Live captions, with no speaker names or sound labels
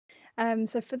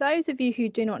So for those of you who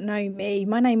do not know me,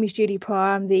 my name is Julie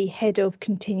Pryor. I'm the Head of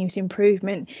Continuous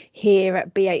Improvement here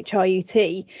at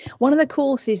BHRUT. One of the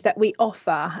courses that we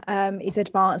offer is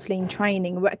Advanced Lean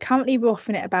Training. We're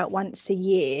offering it about once a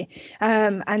year.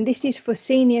 And this is for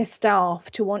senior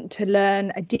staff to want to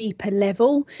learn a deeper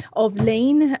level of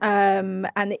Lean. And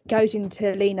it goes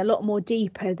into Lean a lot more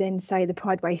deeper than, say, the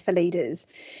Pride Way for Leaders.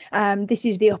 This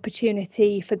is the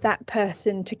opportunity for that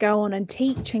person to go on and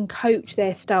teach and coach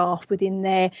their staff within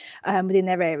their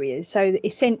areas. So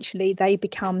essentially, they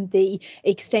become the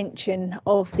extension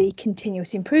of the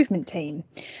continuous improvement team.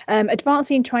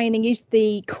 Advancing Training is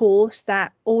the course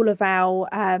that all of our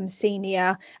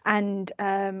senior and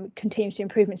continuous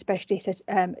improvement specialists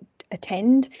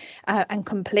attend and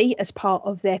complete as part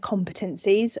of their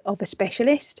competencies of a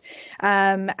specialist.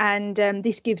 And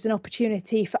this gives an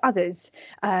opportunity for others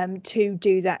to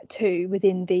do that too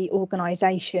within the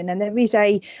organisation. And there is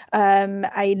a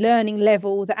learning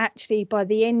level that actually by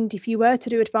the end, if you were to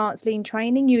do Advanced Lean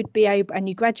Training, you would be able, and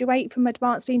you graduate from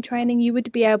Advanced Lean Training, you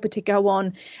would be able to go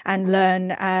on and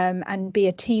learn and be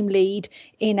a team lead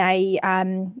in a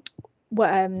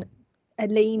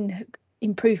lean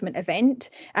improvement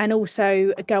event, and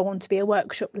also go on to be a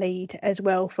workshop lead as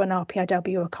well for an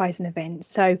RPIW or a Kaizen event.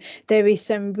 So there is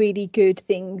some really good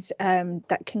things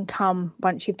that can come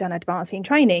once you've done Advanced Lean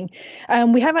Training.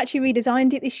 We have actually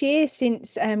redesigned it this year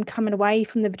since coming away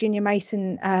from the Virginia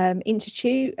Mason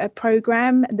Institute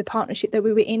program and the partnership that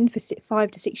we were in for 5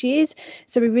 to 6 years.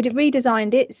 So we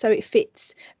redesigned it so it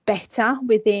fits better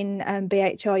within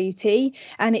BHRUT,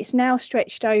 and it's now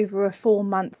stretched over a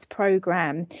 4-month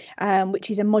program, which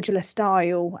is a modular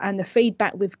style. And the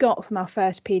feedback we've got from our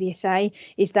first PDSA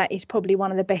is that it's probably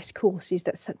one of the best courses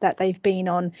that they've been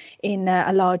on in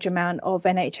a large amount of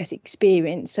NHS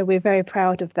experience. So we're very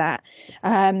proud of that.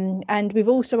 And we've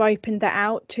also opened that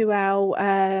out to our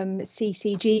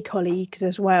CCG colleagues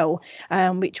as well,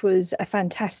 which was a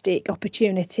fantastic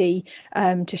opportunity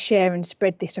to share and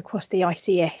spread this across the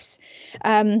ICS.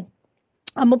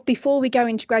 Before we go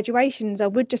into graduations, I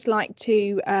would just like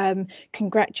to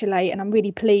congratulate, and I'm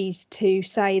really pleased to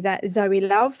say that Zoe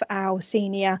Love, our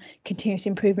Senior Continuous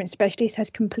Improvement Specialist, has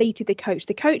completed the Coach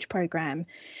the Coach programme.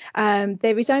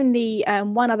 There is only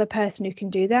one other person who can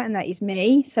do that, and that is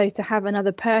me. So to have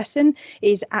another person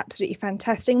is absolutely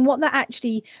fantastic. And what that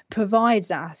actually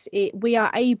provides us, we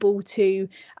are able to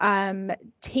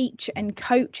teach and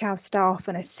coach our staff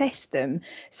and assess them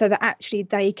so that actually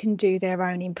they can do their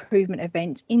own improvement events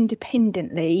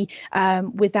independently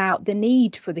without the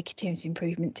need for the continuous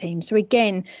improvement team. So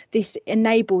again, this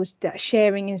enables that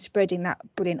sharing and spreading that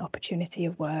brilliant opportunity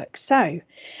of work. So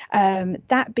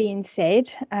that being said,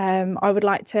 I would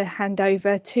like to hand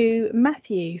over to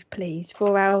Matthew, please,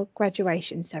 for our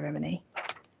graduation ceremony.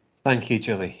 Thank you,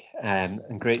 Julie, and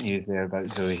great news there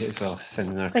about Zoe as well,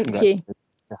 sending our congratulations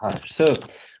to her. So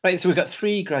we've got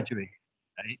 3 graduates,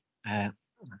 right?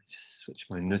 Let me just switch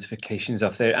my notifications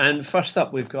off there. And first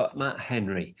up, we've got Matt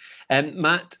Henry.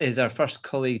 Matt is our first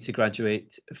colleague to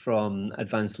graduate from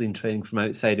Advanced Lean Training from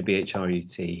outside of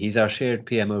BHRUT. He's our shared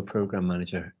PMO programme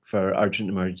manager for urgent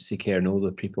emergency care and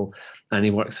older people, and he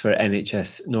works for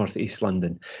NHS North East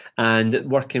London. And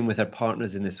working with our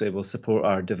partners in this way will support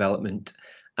our development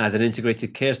as an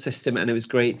integrated care system, and it was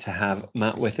great to have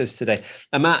Matt with us today.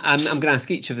 And Matt, I'm going to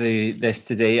ask each of this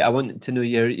today. I want to know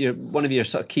your one of your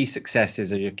sort of key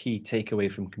successes or your key takeaway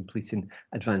from completing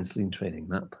Advanced Lean Training.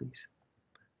 Matt, please.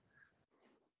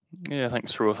 Yeah,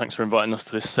 thanks for inviting us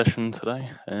to this session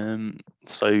today.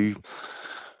 So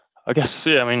I guess,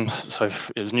 yeah, I mean, so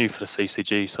it was new for the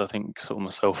CCG, so I think sort of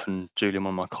myself and Julie, one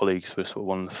of my colleagues, were sort of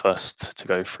one of the first to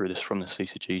go through this from the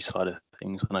CCG side of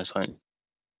things. I know something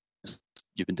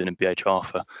you've been doing in BHR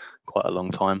for quite a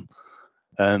long time.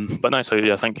 But no, so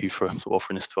yeah, thank you for sort of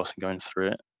offering this to us and going through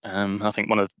it. I think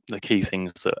one of the key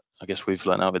things that I guess we've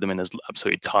learned out of it, I mean, there's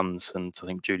absolutely tons, and I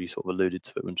think Julie sort of alluded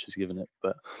to it when she's given it,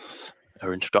 but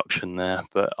her introduction there.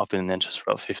 But I've been in the NHS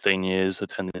for about 15 years,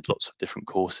 attended lots of different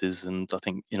courses, and I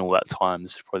think in all that time,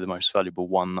 this is probably the most valuable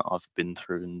one that I've been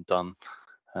through and done.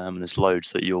 And there's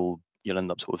loads that you'll end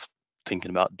up sort of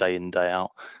thinking about day in, day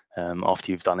out.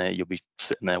 After you've done it, you'll be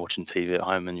sitting there watching TV at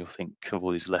home and you'll think of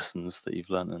all these lessons that you've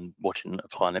learned and watching and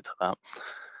applying it to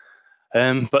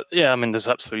that. But yeah, I mean, there's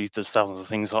thousands of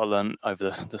things I learned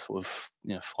over the sort of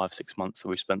 5-6 months that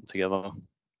we spent together.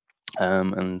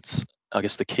 And I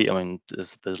guess the key, I mean,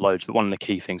 there's loads, but one of the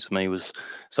key things for me was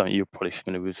something you're probably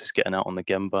familiar with, is getting out on the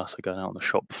Gemba, so going out on the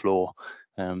shop floor.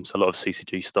 So a lot of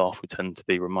CCG staff, we tend to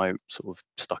be remote, sort of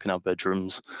stuck in our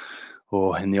bedrooms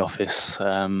or in the office,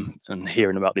 and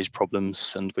hearing about these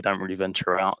problems, and we don't really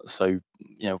venture out. So,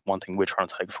 one thing we're trying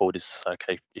to take forward is,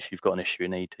 okay, if you've got an issue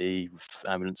in ED with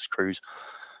ambulance crews,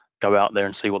 go out there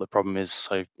and see what the problem is.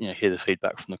 So, hear the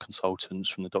feedback from the consultants,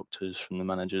 from the doctors, from the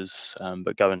managers,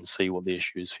 but go and see what the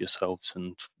issue is for yourselves,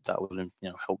 and that will,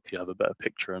 help you have a better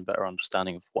picture and better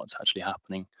understanding of what's actually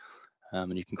happening,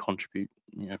 and you can contribute,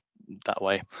 that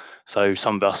way. So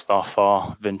some of our staff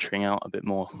are venturing out a bit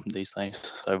more these days.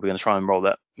 So we're going to try and roll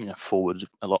that, forward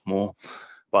a lot more.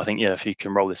 But I think, if you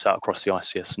can roll this out across the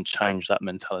ICS and change that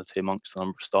mentality amongst the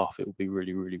number of staff, it will be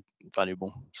really, really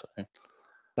valuable. So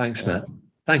thanks, Matt.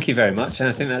 Thank you very much. And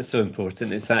I think that's so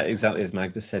important. It's that, exactly as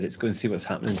Magda said, it's go and see what's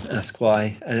happening, ask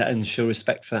why, and show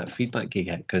respect for that feedback you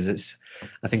get, because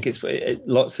I think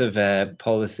lots of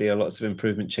policy or lots of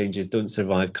improvement changes don't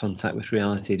survive contact with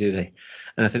reality, do they?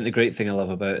 And I think the great thing I love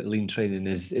about lean training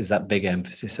is that big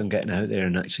emphasis on getting out there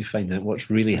and actually finding out what's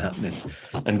really happening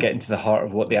and getting to the heart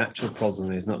of what the actual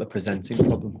problem is, not the presenting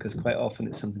problem, because quite often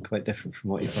it's something quite different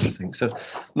from what you first think. So,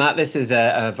 Matt, this is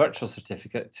a virtual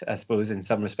certificate, I suppose, in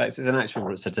some respects. It's an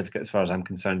actual certificate as far as I'm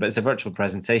concerned, but it's a virtual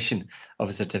presentation of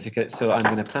a certificate. So I'm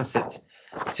going to pass it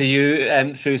to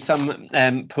you through some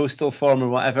postal form or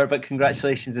whatever, but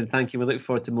congratulations and thank you. We look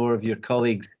forward to more of your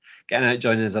colleagues getting out,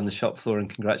 joining us on the shop floor, and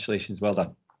congratulations. Well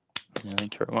done. Yeah,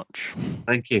 thank you very much.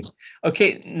 Thank you.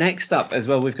 Okay, next up as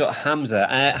well, we've got Hamza.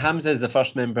 Hamza is the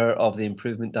first member of the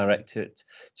Improvement Directorate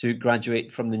to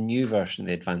graduate from the new version of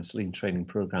the Advanced Lean Training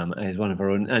Programme as one of our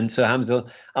own. And so, Hamza,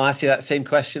 I'll ask you that same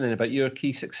question then about your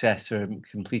key success for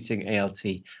completing ALT,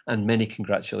 and many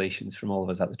congratulations from all of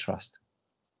us at the Trust.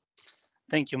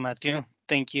 Thank you, Matthew.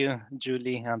 Thank you,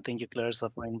 Julie, and thank you, Clarissa,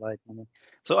 for inviting me.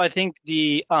 So I think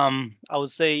I would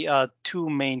say two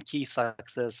main key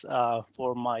success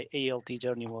for my ALT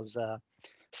journey was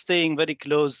staying very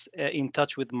close in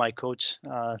touch with my coach.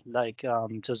 Like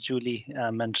just Julie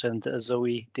mentioned,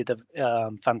 Zoe did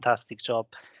a fantastic job,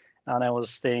 and I was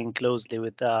staying closely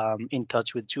with in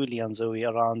touch with Julie and Zoe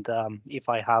around if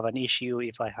I have an issue,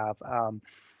 if I have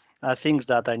things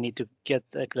that I need to get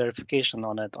a clarification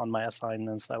on it on my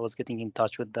assignments. I was getting in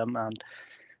touch with them and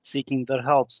seeking their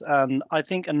helps. And I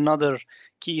think another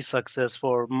key success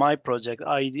for my project,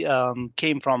 I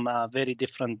came from a very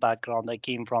different background. I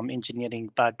came from engineering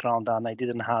background, and I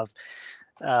didn't have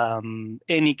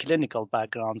any clinical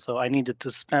background. So I needed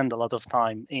to spend a lot of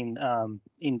time in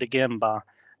the Gemba,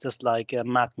 just like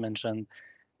Matt mentioned.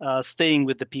 Staying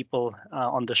with the people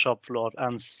on the shop floor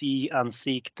and seek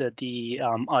the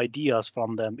ideas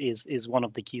from them is one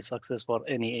of the key success for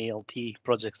any ALT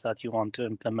projects that you want to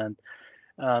implement.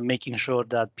 Making sure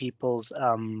that people's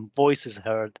voice is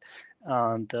heard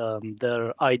and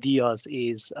their ideas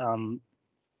is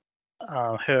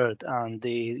heard, and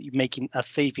making a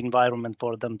safe environment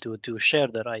for them to share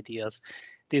their ideas.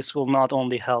 This will not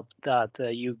only help that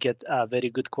you get a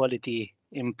very good quality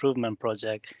improvement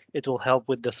project, it will help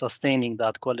with the sustaining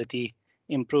that quality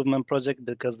improvement project,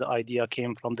 because the idea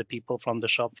came from the people from the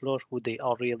shop floor who they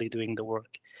are really doing the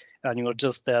work, and you're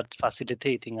just there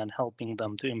facilitating and helping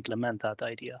them to implement that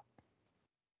idea.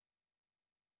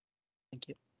 Thank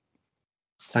you.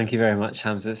 Thank you very much,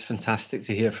 Hamza. It's fantastic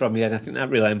to hear from you, and I think that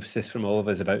real emphasis from all of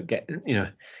us about getting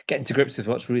to grips with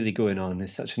what's really going on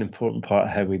is such an important part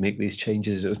of how we make these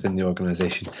changes within the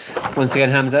organisation. Once again,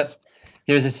 Hamza,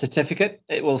 here's a certificate.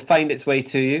 It will find its way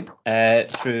to you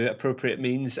through appropriate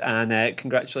means, and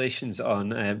congratulations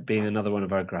on being another one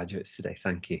of our graduates today.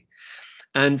 Thank you.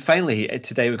 And finally,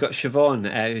 today we've got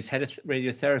Siobhan, who's head of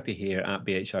radiotherapy here at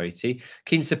BHRET,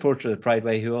 keen supporter of the Pride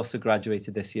Way, who also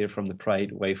graduated this year from the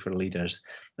Pride Way for Leaders,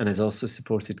 and has also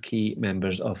supported key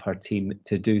members of her team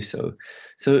to do so.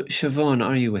 So, Siobhan,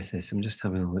 are you with us? I'm just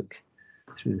having a look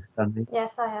through the standing.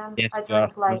 Yes, I am. Yes, I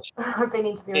joined late. I've been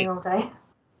interviewing all day.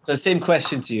 So, same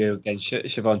question to you again,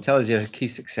 Siobhan. Tell us your key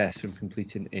success from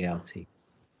completing ALT.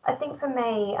 I think for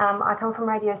me, I come from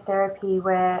radiotherapy,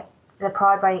 where the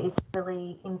Pride Way is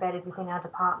really embedded within our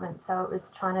department. So it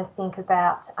was trying to think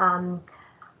about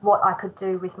what I could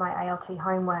do with my ALT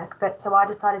homework. So I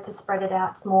decided to spread it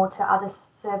out more to other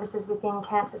services within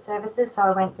cancer services. So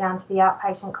I went down to the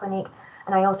outpatient clinic,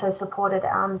 and I also supported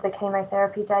the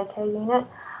chemotherapy daycare unit.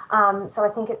 So I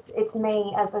think it's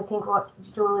me, as I think what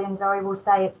Julie and Zoe will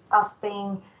say, it's us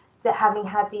having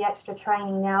had the extra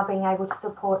training now, being able to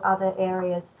support other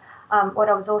areas. What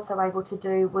I was also able to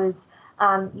do was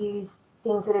use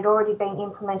things that had already been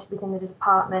implemented within the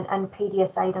department and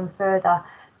PDSA them further.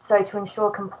 So to ensure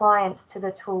compliance to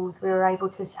the tools, we were able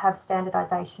to have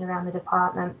standardisation around the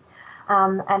department.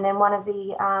 And then one of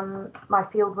my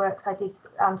field works, I did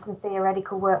some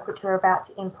theoretical work which we're about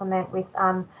to implement with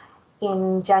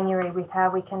in January with how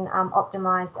we can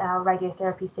optimise our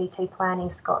radiotherapy CT planning,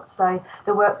 Scott. So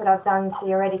the work that I've done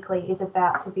theoretically is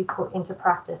about to be put into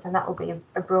practice, and that will be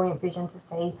a brilliant vision to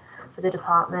see for the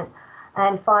department.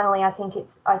 And finally, I think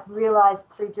I've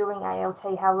realised through doing ALT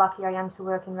how lucky I am to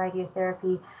work in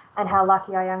radiotherapy, and how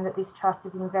lucky I am that this trust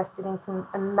has invested in some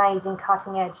amazing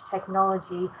cutting-edge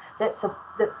technology that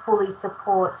fully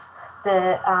supports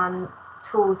the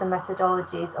tools and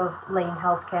methodologies of lean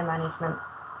healthcare management.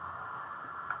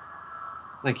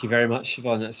 Thank you very much,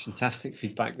 Siobhan. That's fantastic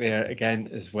feedback there again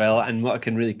as well. And what I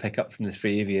can really pick up from the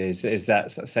three of you is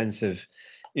that sort of sense of,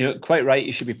 you know, quite right,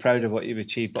 you should be proud of what you've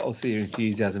achieved, but also your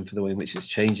enthusiasm for the way in which it's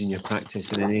changing your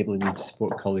practice and enabling you to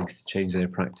support colleagues to change their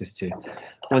practice too.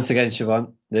 Once again,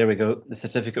 Siobhan, there we go. The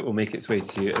certificate will make its way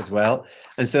to you as well.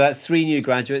 And so that's 3 new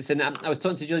graduates. And I was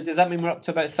talking to Julie, does that mean we're up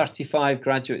to about 35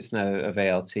 graduates now of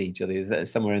ALT, Julie? Is that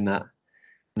somewhere in that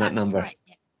number? Correct,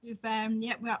 yeah.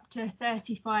 We're up to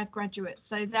 35 graduates,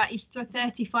 so that is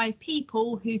 35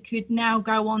 people who could now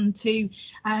go on to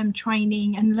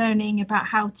training and learning about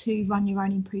how to run your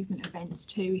own improvement events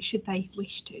too, should they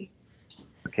wish to.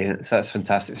 Okay, so that's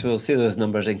fantastic. So we'll see those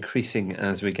numbers increasing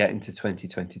as we get into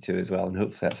 2022 as well, and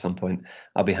hopefully at some point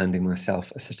I'll be handing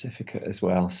myself a certificate as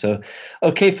well. So,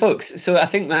 okay, folks, so I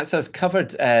think that's us covered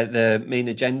the main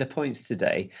agenda points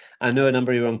today. I know a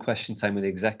number of you were on question time with the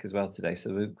exec as well today,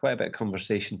 so we've quite a bit of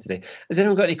conversation today. Has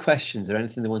anyone got any questions or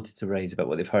anything they wanted to raise about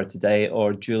what they've heard today,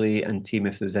 or Julie and team,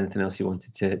 if there was anything else you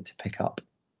wanted to pick up?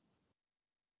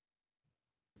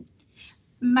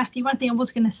 Matthew, one thing I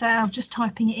was going to say, I was just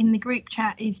typing it in the group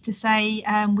chat, is to say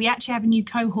we actually have a new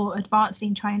cohort advanced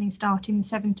lean training starting the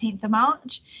 17th of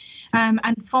March.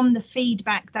 And from the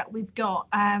feedback that we've got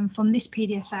from this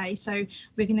PDSA, so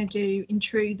we're going to do in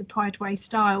true the Pride Way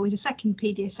style is a second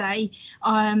PDSA,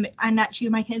 and actually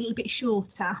we're making it a little bit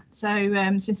shorter. So,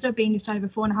 so instead of being just over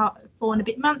 4 and a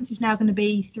bit months, it's now going to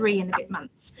be 3 and a bit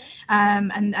months.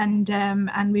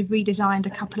 And we've redesigned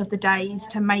a couple of the days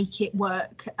to make it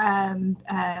work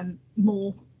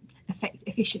more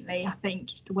efficiently, I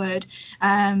think is the word.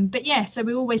 But yeah, so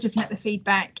we're always looking at the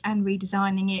feedback and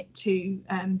redesigning it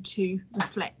to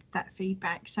reflect that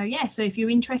feedback. So yeah, so if you're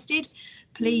interested,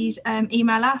 please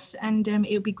email us, and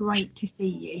it'll be great to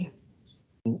see you.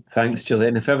 Thanks, Julie.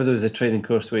 And if ever there was a training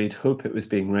course where you'd hope it was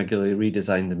being regularly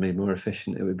redesigned and made more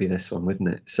efficient, it would be this one, wouldn't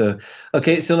it? So,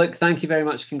 okay, so look, thank you very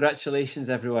much. Congratulations,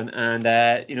 everyone. And,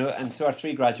 you know, and to our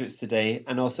 3 graduates today.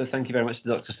 And also thank you very much to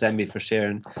Dr. Sembi for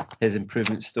sharing his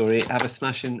improvement story. Have a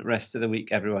smashing rest of the week,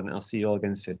 everyone. I'll see you all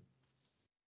again soon.